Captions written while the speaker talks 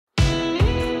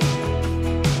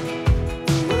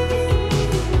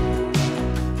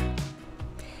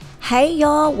Hey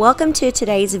y'all, welcome to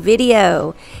today's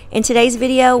video. In today's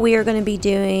video we are going to be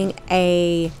doing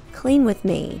a clean with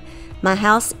me. My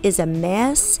house is a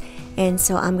mess, and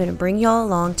so I'm going to bring y'all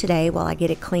along today while I get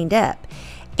it cleaned up.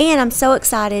 And I'm so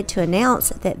excited to announce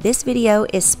that this video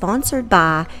is sponsored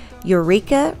by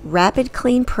EUREKA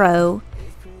RapidClean Pro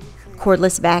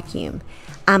cordless vacuum.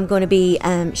 I'm going to be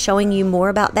showing you more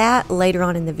about that later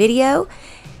on in the video.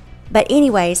 But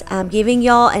anyways, I'm giving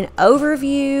y'all an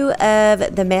overview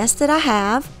of the mess that I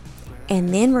have,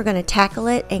 and then we're going to tackle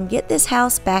it and get this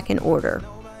house back in order.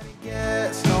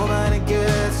 Nobody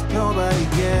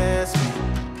gets me.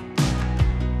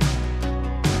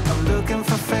 I'm looking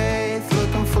for faith,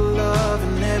 looking for love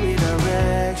in every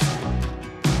direction.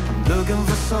 I'm looking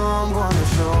for someone to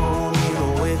show me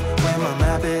the way when my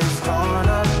map is torn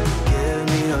up. Give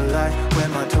me a light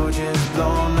when my torch is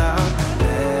blown out.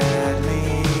 Let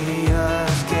me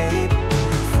escape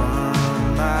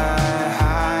from my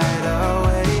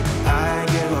hideaway. I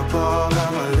gave up all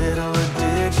of my little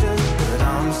addictions, but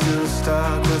I'm still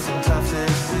stuck with some tough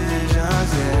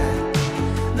decisions,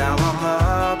 yeah. Now I'm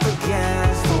up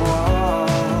against the wall,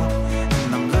 and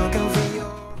I'm looking for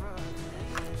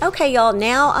your... Okay y'all,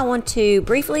 now I want to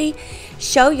briefly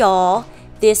show y'all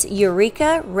this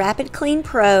EUREKA RapidClean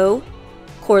Pro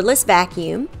cordless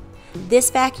vacuum. This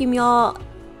vacuum, y'all,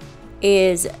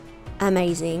 is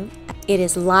amazing. It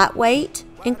is lightweight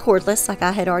and cordless, like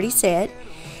I had already said,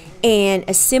 and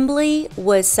assembly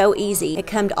was so easy. It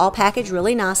came all packaged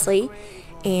really nicely,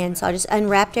 and so I just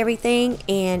unwrapped everything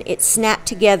and it snapped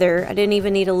together. I didn't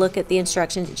even need to look at the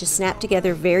instructions. It just snapped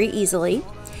together very easily.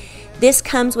 This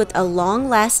comes with a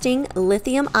long-lasting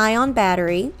lithium-ion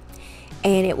battery,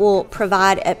 and it will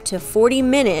provide up to 40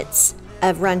 minutes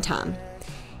of runtime.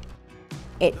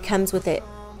 It comes with it,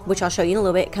 which I'll show you in a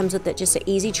little bit. It comes with it just an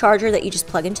easy charger that you just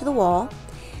plug into the wall.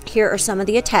 Here are some of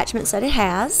the attachments that it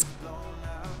has.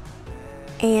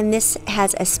 And this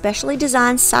has a specially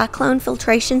designed cyclone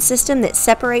filtration system that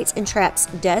separates and traps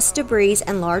dust, debris,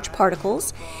 and large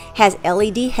particles. Has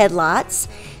LED headlights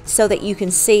so that you can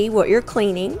see what you're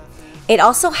cleaning. It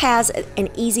also has an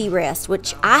easy rest,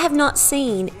 which I have not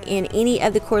seen in any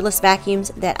of the cordless vacuums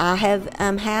that I have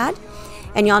had.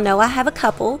 And y'all know I have a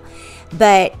couple,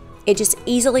 but it just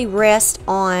easily rests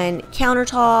on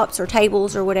countertops or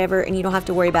tables or whatever, and you don't have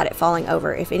to worry about it falling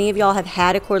over. If any of y'all have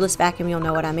had a cordless vacuum, you'll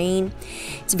know what I mean.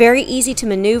 It's very easy to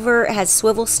maneuver. It has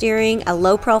swivel steering, a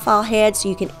low profile head, so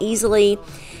you can easily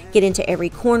get into every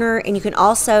corner, and you can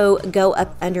also go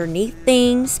up underneath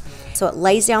things. So it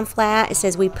lays down flat. It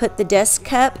says we put the dust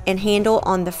cup and handle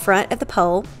on the front of the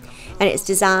pole, and it's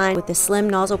designed with a slim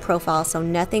nozzle profile so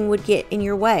nothing would get in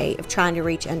your way of trying to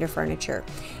reach under furniture.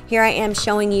 Here I am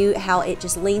showing you how it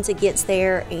just leans against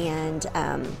there, and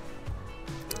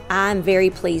I'm very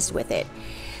pleased with it.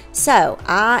 So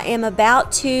I am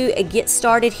about to get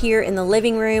started here in the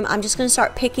living room. I'm just going to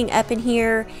start picking up in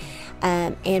here,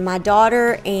 and my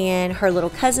daughter and her little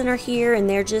cousin are here, and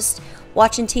they're just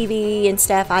watching TV and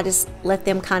stuff. I just let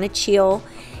them kind of chill,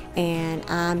 and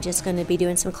I'm just going to be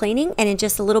doing some cleaning, and in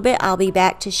just a little bit I'll be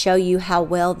back to show you how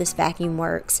well this vacuum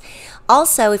works.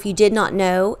 Also, if you did not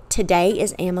know, today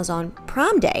is Amazon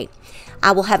Prime Day.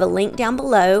 I will have a link down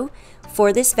below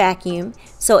for this vacuum,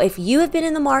 so if you have been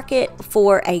in the market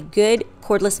for a good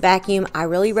cordless vacuum, I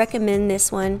really recommend this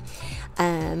one.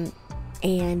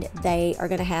 And they are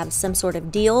going to have some sort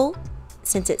of deal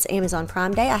since it's Amazon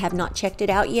Prime Day. I have not checked it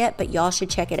out yet, but y'all should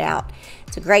check it out.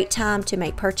 It's a great time to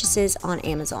make purchases on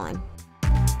Amazon.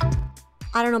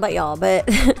 I don't know about y'all, but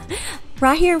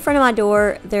right here in front of my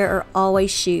door, there are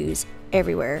always shoes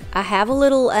everywhere. I have a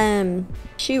little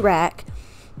shoe rack,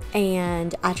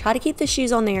 and I try to keep the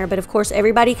shoes on there, but of course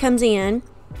everybody comes in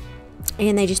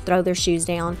and they just throw their shoes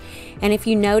down. And if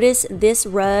you notice, this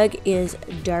rug is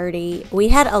dirty. We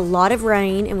had a lot of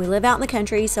rain, and we live out in the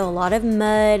country, so a lot of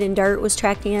mud and dirt was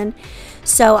tracked in.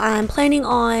 So I'm planning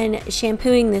on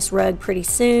shampooing this rug pretty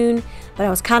soon, but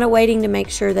I was kind of waiting to make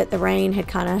sure that the rain had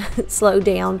kind of slowed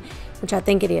down, which I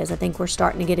think it is. I think we're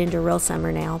starting to get into real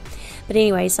summer now. But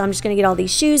anyway, so I'm just going to get all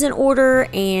these shoes in order,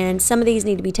 and some of these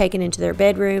need to be taken into their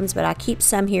bedrooms, but I keep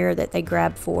some here that they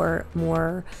grab for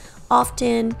more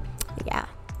often. Yeah.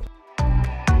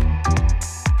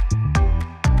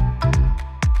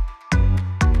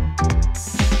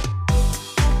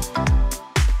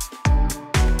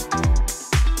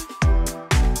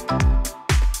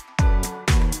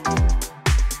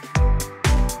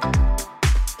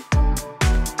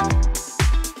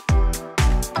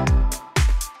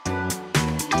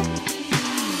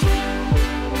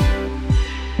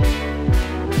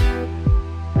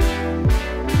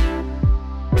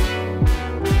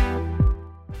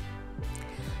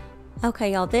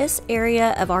 Okay, y'all, this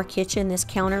area of our kitchen, this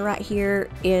counter right here,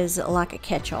 is like a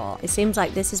catch-all. It seems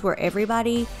like this is where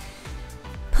everybody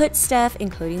puts stuff,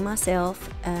 including myself.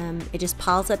 It just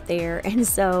piles up there, and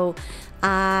so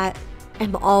I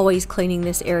am always cleaning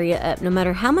this area up. No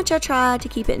matter how much I try to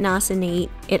keep it nice and neat,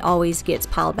 it always gets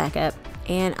piled back up,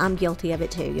 and I'm guilty of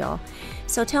it too, y'all.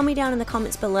 So tell me down in the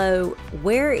comments below,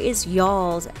 where is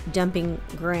y'all's dumping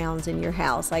grounds in your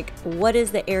house? Like, what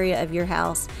is the area of your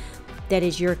house that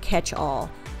is your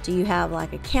catch-all? Do you have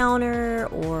like a counter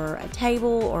or a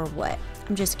table or what?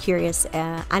 I'm just curious.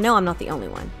 I know I'm not the only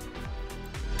one.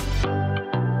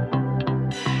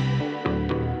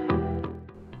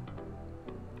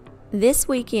 This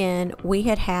weekend we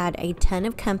had a ton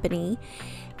of company,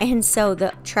 and so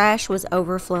the trash was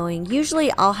overflowing. Usually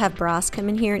I'll have Bryce come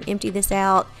in here and empty this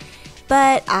out,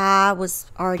 but I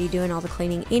was already doing all the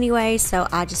cleaning anyway, so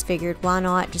I just figured why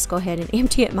not just go ahead and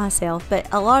empty it myself. But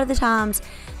a lot of the times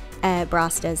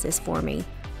Bryce does this for me,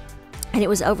 and it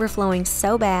was overflowing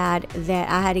so bad that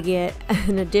I had to get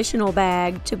an additional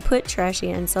bag to put trash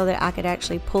in so that I could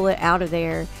actually pull it out of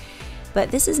there. But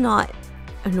this is not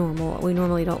a normal. We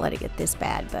normally don't let it get this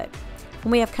bad, but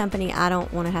when we have company, I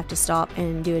don't want to have to stop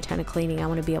and do a ton of cleaning. I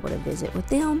want to be able to visit with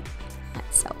them.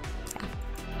 So yeah.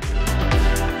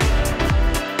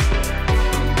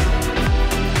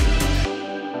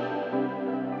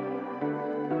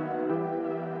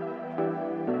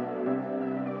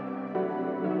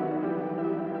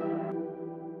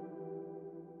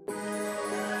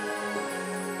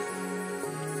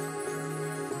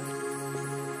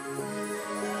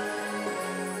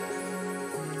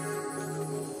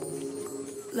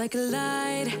 Like a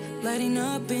light, lighting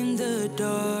up in the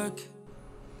dark.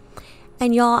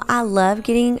 And y'all, I love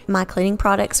getting my cleaning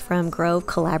products from Grove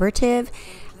Collaborative.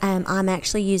 I'm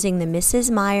actually using the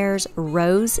Mrs. Meyer's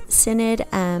Rose Scented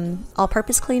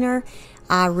all-purpose cleaner.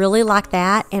 I really like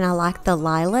that, and I like the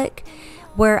lilac.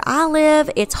 Where I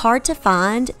live, it's hard to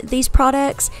find these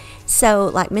products, so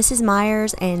like Mrs.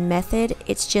 Meyer's and Method,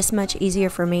 it's just much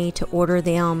easier for me to order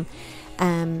them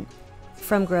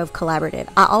from Grove Collaborative.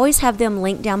 I always have them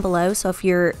linked down below, so if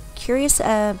you're curious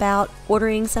about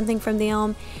ordering something from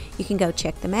them, you can go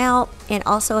check them out. And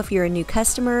also, if you're a new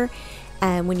customer,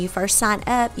 when you first sign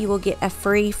up, you will get a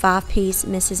free 5-piece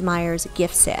Mrs. Meyer's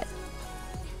gift set.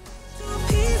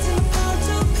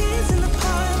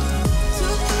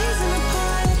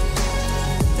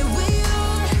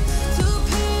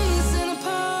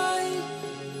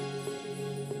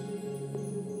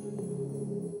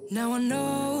 Now I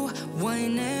know why it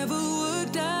never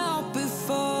worked out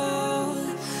before.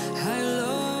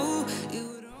 Hello,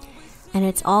 and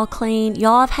it's all clean.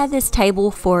 Y'all, I've had this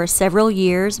table for several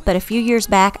years, but a few years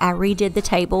back I redid the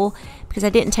table because I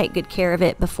didn't take good care of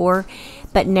it before.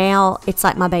 But now it's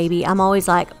like my baby. I'm always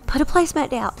like, put a placemat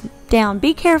down,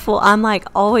 be careful. I'm like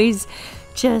always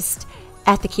just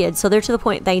at the kids, so they're to the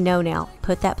point they know now,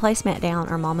 put that placemat down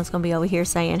or mama's gonna be over here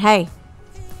saying, hey,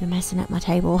 you're messing up my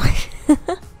table.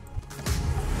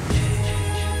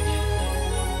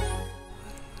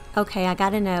 Okay, I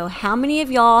gotta know, how many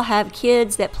of y'all have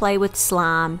kids that play with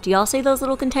slime? Do y'all see those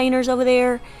little containers over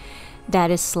there? That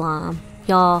is slime.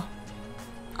 Y'all,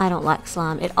 I don't like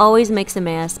slime. It always makes a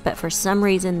mess, but for some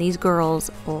reason these girls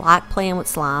like playing with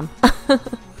slime.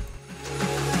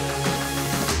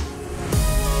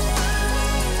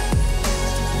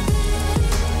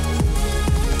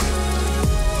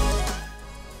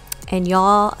 And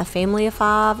y'all, a family of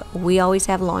 5, we always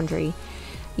have laundry.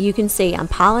 You can see I'm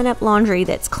piling up laundry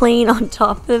that's clean on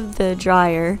top of the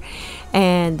dryer,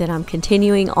 and then I'm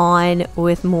continuing on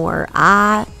with more.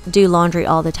 I do laundry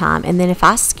all the time, and then if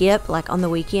I skip, like on the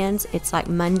weekends, it's like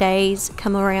Mondays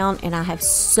come around and I have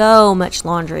so much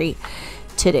laundry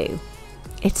to do.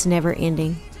 It's never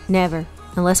ending, never,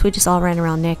 unless we just all ran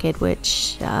around naked,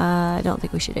 which I don't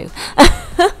think we should do.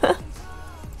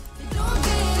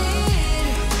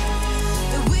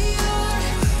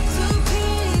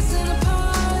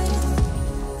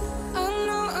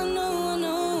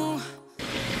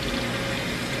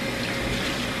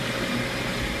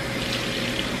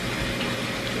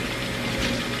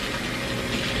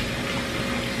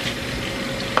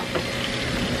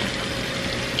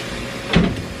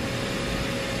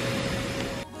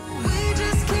 we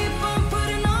just keep on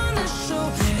putting on the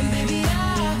show. And baby,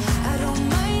 I don't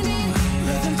mind it.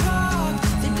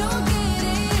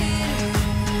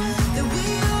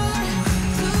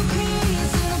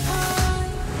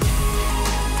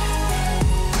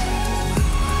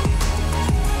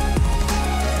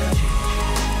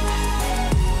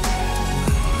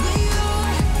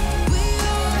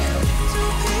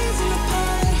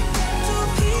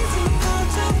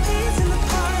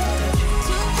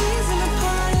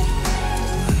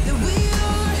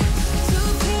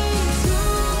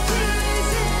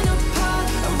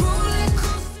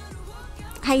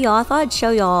 Hey y'all, I thought I'd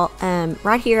show y'all,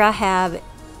 right here I have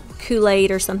Kool-Aid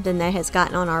or something that has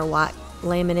gotten on our white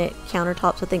laminate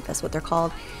countertops. I think that's what they're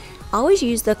called. I always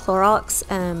use the Clorox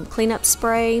cleanup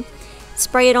spray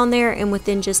it on there, and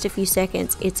within just a few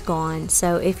seconds it's gone.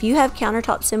 So if you have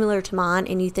countertops similar to mine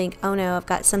and you think, oh no, I've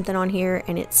got something on here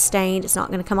and it's stained, it's not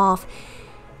going to come off,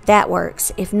 that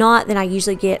works. If not, then I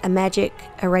usually get a magic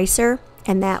eraser,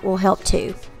 and that will help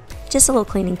too. Just a little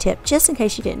cleaning tip, just in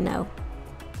case you didn't know.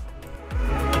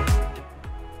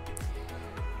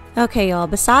 Okay y'all,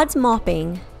 besides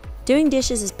mopping, doing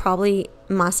dishes is probably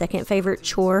my second favorite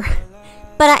chore,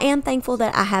 but I am thankful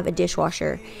that I have a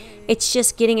dishwasher. It's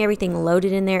just getting everything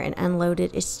loaded in there and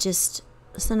unloaded. It's just,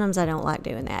 sometimes I don't like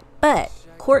doing that. But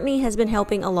Courtney has been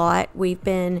helping a lot. We've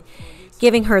been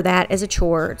giving her that as a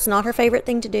chore. It's not her favorite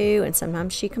thing to do, and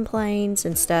sometimes she complains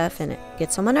and stuff, and it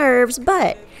gets on my nerves,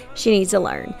 but she needs to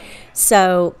learn.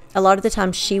 So a lot of the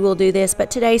time she will do this, but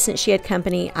today, since she had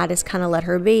company, I just kind of let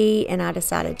her be, and I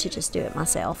decided to just do it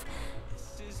myself.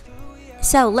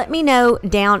 So let me know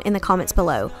down in the comments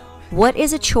below, what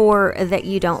is a chore that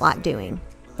you don't like doing?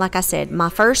 Like I said, my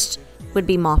first would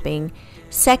be mopping.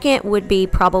 Second would be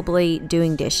probably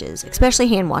doing dishes, especially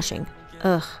hand washing.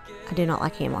 Ugh, I do not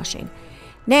like hand washing.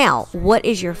 Now, what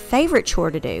is your favorite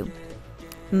chore to do?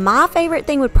 My favorite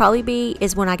thing would probably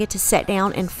is when I get to sit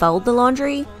down and fold the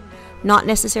laundry. Not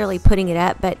necessarily putting it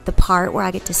up, but the part where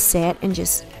I get to sit and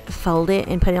just fold it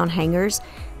and put it on hangers.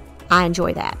 I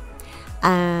enjoy that.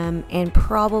 And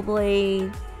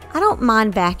probably, I don't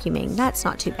mind vacuuming. That's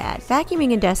not too bad.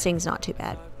 Vacuuming and dusting is not too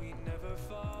bad.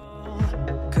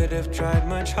 Could have tried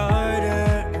much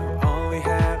harder. All we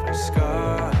have are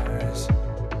scars.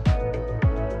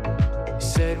 You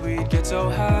said we'd get so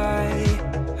high,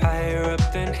 higher up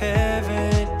than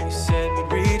heaven. You said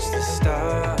we'd reach the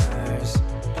stars.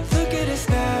 But look at us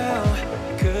now.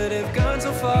 Could have gone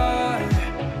so far.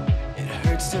 It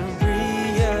hurts to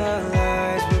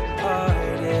realize we're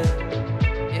parted.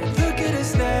 Yeah, look at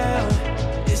us now.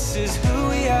 This is who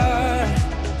we are.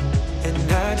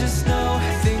 And I just know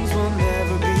things will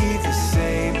never be the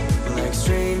same, like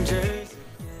strangers.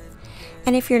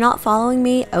 And if you're not following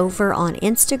me over on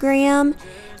Instagram,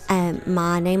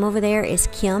 my name over there is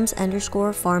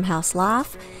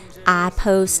Kims_Farmhouselife. I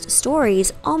post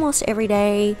stories almost every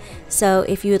day, so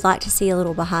if you would like to see a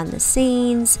little behind the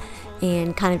scenes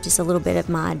and kind of just a little bit of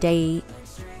my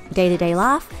day-to-day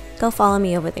life, go follow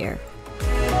me over there.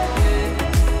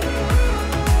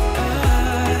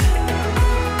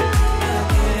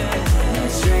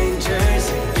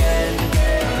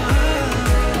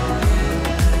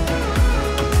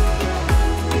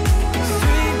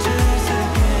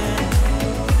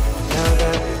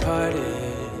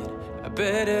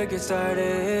 Better get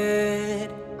started.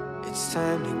 It's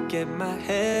time to get my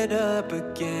head up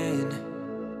again.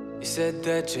 You said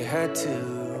that you had to.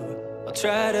 I'll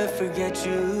try to forget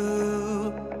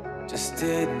you. Just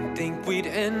didn't think we'd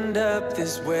end up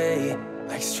this way,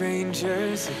 like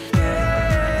strangers again.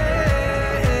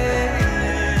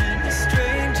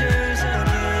 Strangers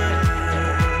again.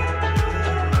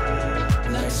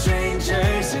 Like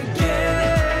strangers again.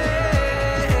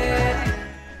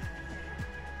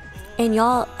 And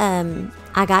y'all,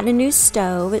 I got a new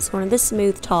stove. It's one of the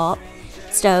smooth top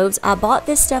stoves. I bought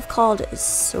this stuff called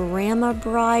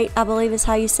Ceramibrite, I believe is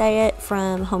how you say it,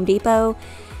 from Home Depot.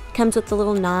 It comes with a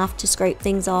little knife to scrape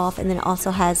things off, and then it also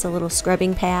has the little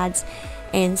scrubbing pads.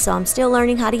 And so I'm still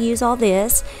learning how to use all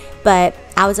this, but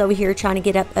I was over here trying to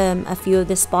get up a few of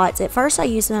the spots. At first I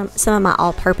used some of my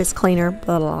all-purpose cleaner,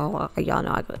 blah, blah, blah. Y'all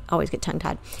know I always get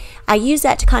tongue-tied. I used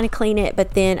that to kind of clean it,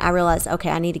 but then I realized, okay,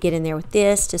 I need to get in there with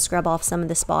this to scrub off some of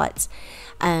the spots.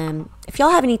 If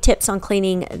y'all have any tips on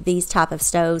cleaning these type of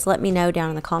stoves, let me know down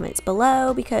in the comments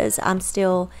below, because I'm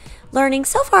still learning.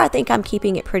 So far I think I'm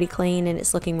keeping it pretty clean and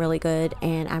it's looking really good,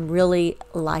 and I'm really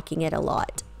liking it a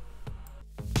lot.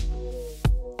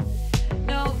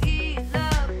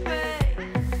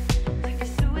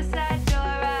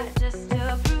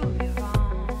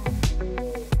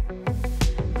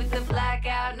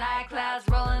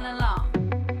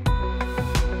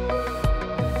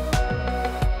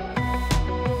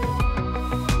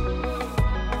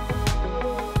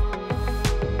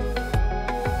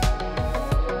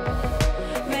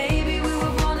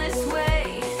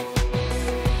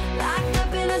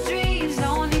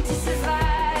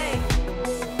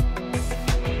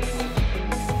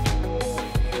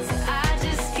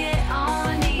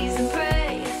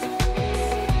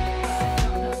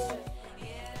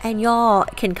 And y'all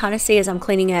can kind of see as I'm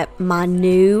cleaning up my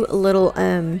new little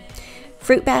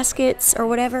fruit baskets or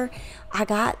whatever. I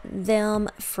got them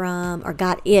from, or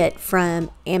got it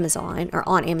from Amazon, or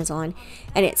on Amazon,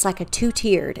 and it's like a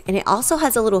 2-tiered, and it also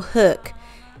has a little hook.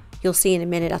 You'll see in a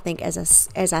minute, I think,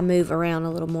 as I move around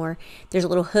a little more. There's a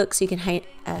little hook so you can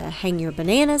hang your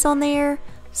bananas on there.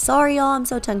 Sorry, y'all, I'm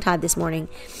so tongue-tied this morning,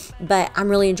 but I'm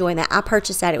really enjoying that. I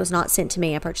purchased that. It was not sent to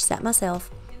me. I purchased that myself,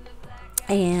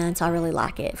 and so I really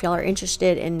like it. If y'all are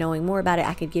interested in knowing more about it,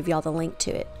 I could give y'all the link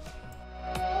to it.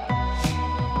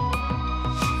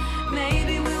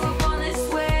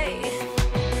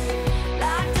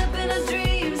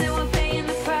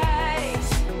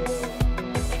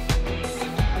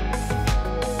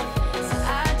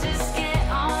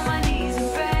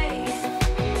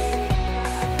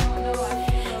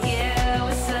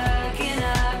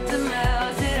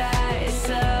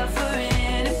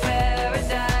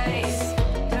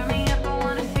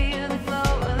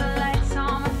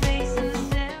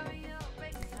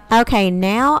 Okay,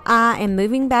 now I am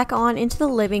moving back on into the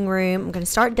living room. I'm going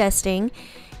to start dusting,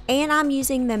 and I'm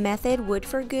using the Method Wood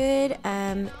for Good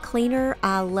cleaner.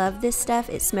 I love this stuff.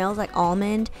 It smells like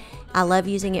almond. I love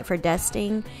using it for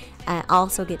dusting. I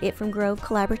also get it from Grove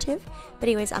Collaborative. But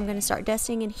anyways, I'm going to start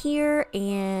dusting in here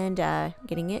and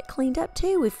getting it cleaned up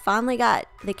too. We've finally got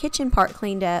the kitchen part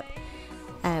cleaned up.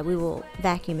 We will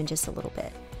vacuum in just a little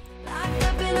bit.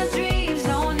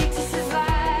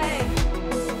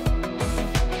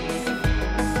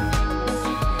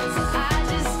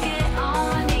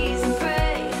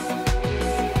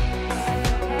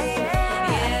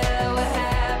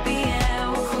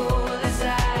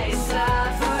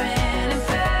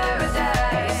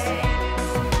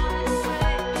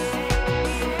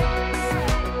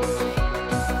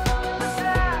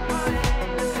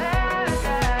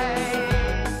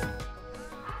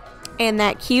 And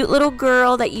that cute little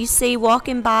girl that you see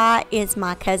walking by is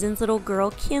my cousin's little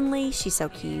girl, Kinley. She's so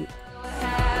cute.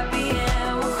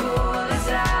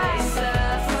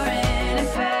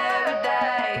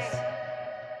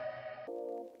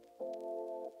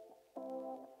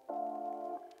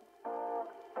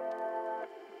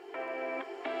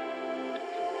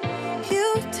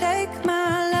 You take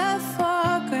my love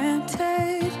for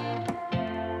granted.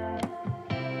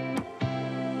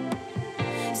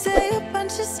 Say a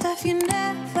bunch of stuff you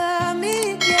never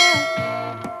mean, yeah.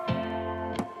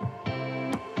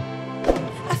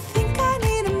 I think I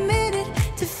need a minute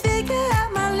to figure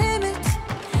out my limits.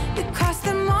 You cross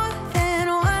them more than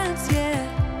once, yeah.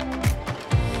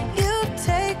 You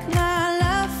take my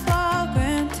love for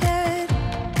granted.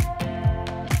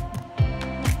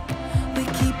 We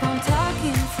keep on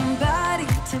talking from body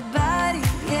to body,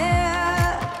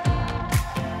 yeah.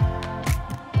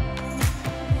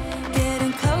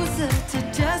 Getting closer to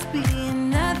just being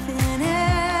nothing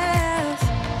else.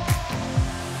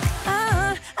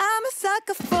 I'm a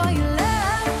sucker for your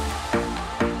love,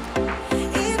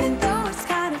 even though it's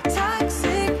kind of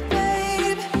toxic,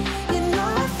 babe. You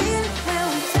know I feel it when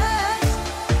we touch.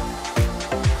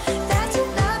 That your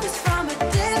love is from a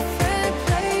different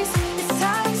place. It's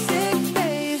toxic,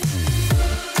 babe.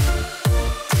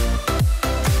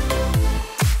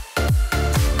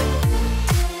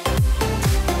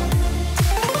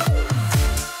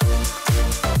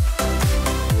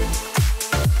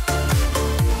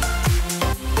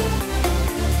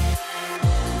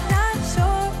 Not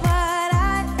sure what I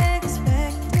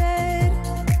expected.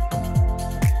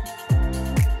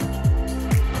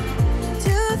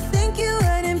 To think you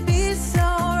wouldn't be so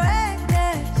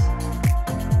reckless.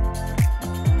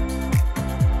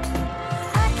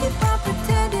 I keep on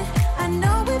pretending I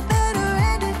know we better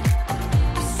end it.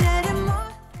 I said it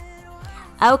more.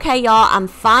 Okay, y'all, I'm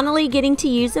finally getting to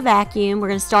use the vacuum. We're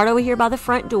going to start over here by the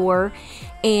front door.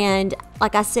 And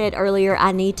like I said earlier,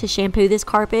 I need to shampoo this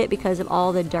carpet because of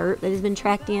all the dirt that has been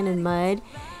tracked in and mud.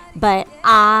 But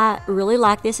I really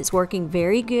like this. It's working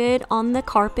very good on the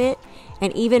carpet.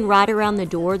 And even right around the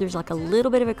door, there's like a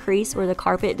little bit of a crease where the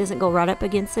carpet doesn't go right up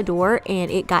against the door.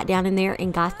 And it got down in there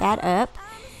and got that up.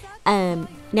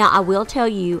 Now, I will tell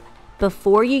you,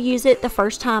 before you use it the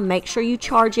first time, make sure you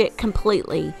charge it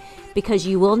completely, because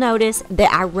you will notice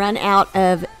that I run out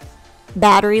of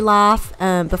battery life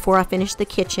before I finish the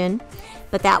kitchen.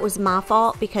 But that was my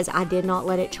fault because I did not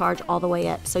let it charge all the way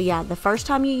up. So yeah, the first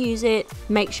time you use it,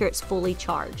 make sure it's fully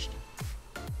charged.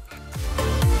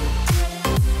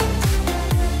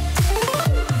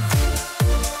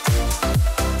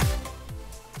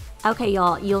 Okay,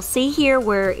 y'all, you'll see here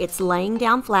where it's laying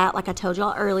down flat, like I told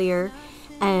y'all earlier.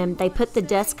 They put the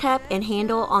dust cup and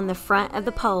handle on the front of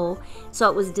the pole, so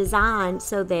it was designed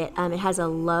so that it has a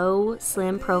low,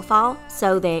 slim profile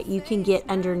so that you can get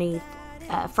underneath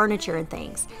furniture and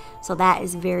things. So that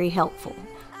is very helpful.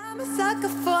 I'm a sucker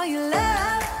for your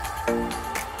love.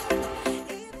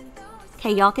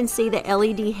 Okay, y'all can see the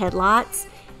LED headlights.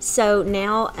 So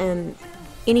now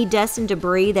any dust and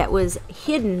debris that was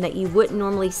hidden that you wouldn't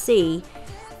normally see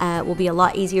will be a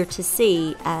lot easier to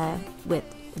see with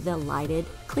the lighted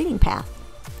cleaning path.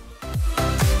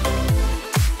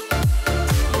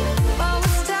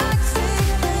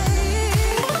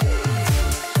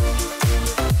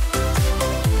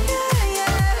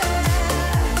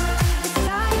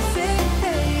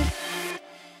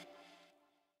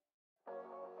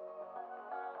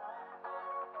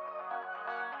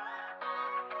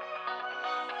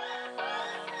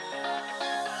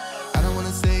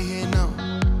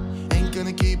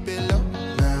 Keep it low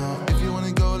now. If you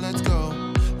wanna go, let's go.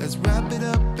 Let's wrap it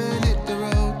up and hit the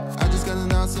road. I just got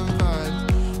an awesome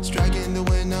vibe, striking the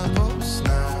winner post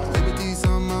now. Liberty's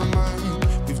on my mind.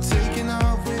 We've taken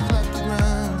off, we've left the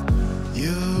ground.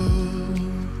 You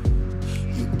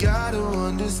gotta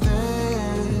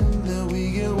understand that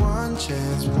we get one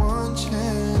chance, one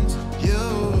chance.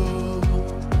 You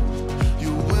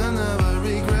will never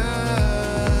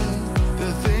regret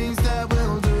the things that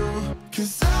we'll do.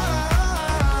 'Cause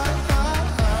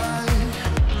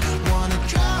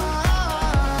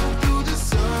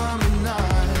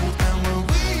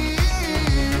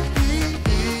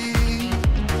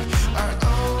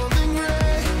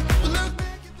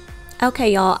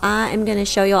Okay, y'all, I am going to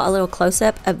show y'all a little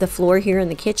close-up of the floor here in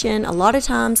the kitchen. A lot of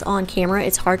times on camera,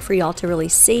 it's hard for y'all to really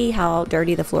see how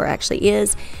dirty the floor actually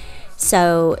is.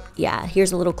 So, yeah,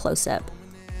 here's a little close-up.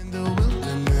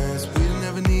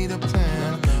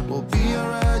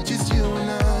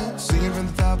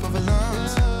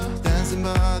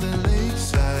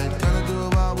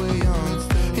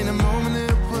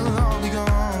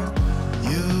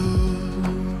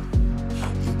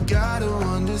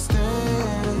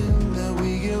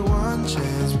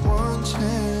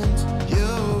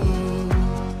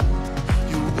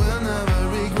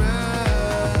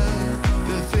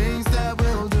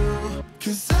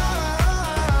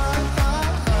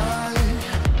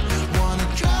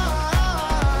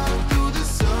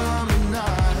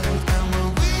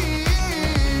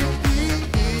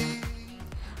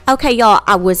 Okay, y'all,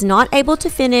 I was not able to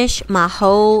finish my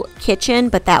whole kitchen,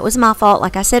 but that was my fault.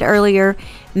 Like I said earlier,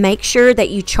 make sure that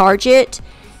you charge it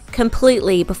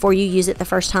completely before you use it the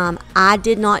first time. I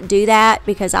did not do that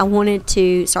because I wanted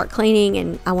to start cleaning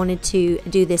and I wanted to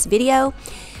do this video.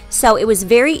 So it was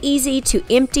very easy to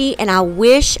empty, and I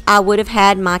wish I would have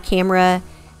had my camera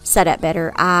set up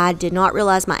better. I did not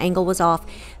realize my angle was off,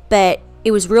 but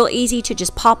it was real easy to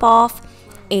just pop off,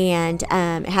 and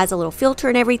it has a little filter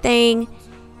and everything.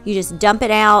 You just dump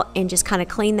it out and just kind of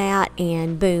clean that,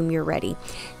 and boom, you're ready.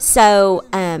 So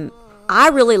I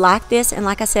really like this, and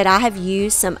like I said, I have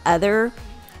used some other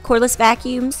cordless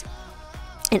vacuums,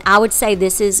 and I would say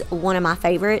this is one of my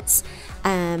favorites.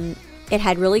 It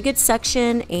had really good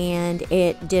suction, and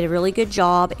it did a really good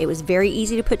job. It was very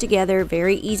easy to put together,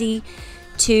 very easy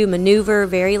to maneuver,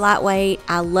 very lightweight.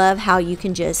 I love how you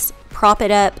can just prop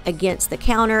it up against the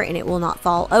counter and it will not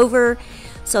fall over.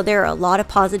 So there are a lot of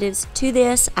positives to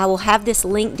this. I will have this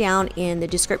link down in the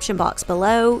description box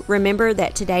below. Remember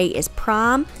that today is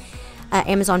Prime,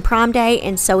 Amazon Prime Day,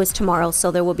 and so is tomorrow. So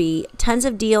there will be tons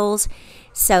of deals.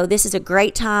 So this is a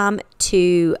great time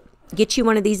to get you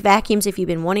one of these vacuums if you've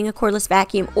been wanting a cordless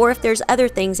vacuum, or if there's other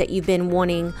things that you've been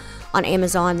wanting on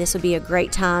Amazon. This would be a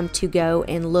great time to go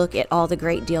and look at all the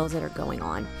great deals that are going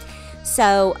on.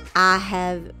 So I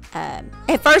have,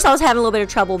 at first I was having a little bit of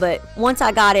trouble, but once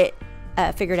I got it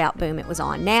figured out, boom, it was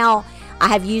on. Now I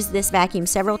have used this vacuum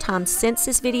several times since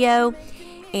this video,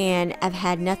 and I've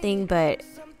had nothing but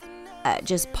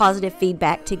just positive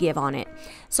feedback to give on it.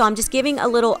 So I'm just giving a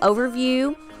little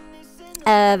overview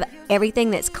of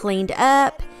everything that's cleaned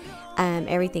up.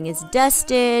 Everything is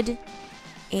dusted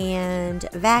and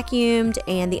vacuumed,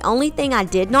 and the only thing I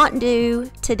did not do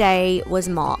today was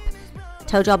mop.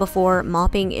 Told y'all before,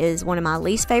 mopping is one of my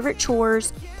least favorite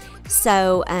chores,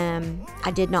 so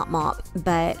I did not mop,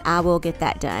 but I will get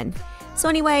that done. So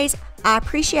anyways, I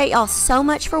appreciate y'all so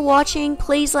much for watching.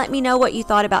 Please let me know what you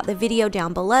thought about the video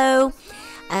down below.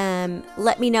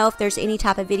 Let me know if there's any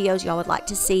type of videos y'all would like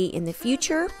to see in the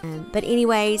future. But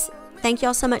anyways, thank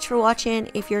y'all so much for watching.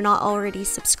 If you're not already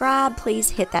subscribed, please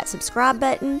hit that subscribe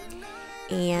button,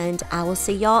 and I will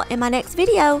see y'all in my next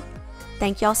video.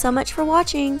 Thank y'all so much for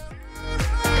watching.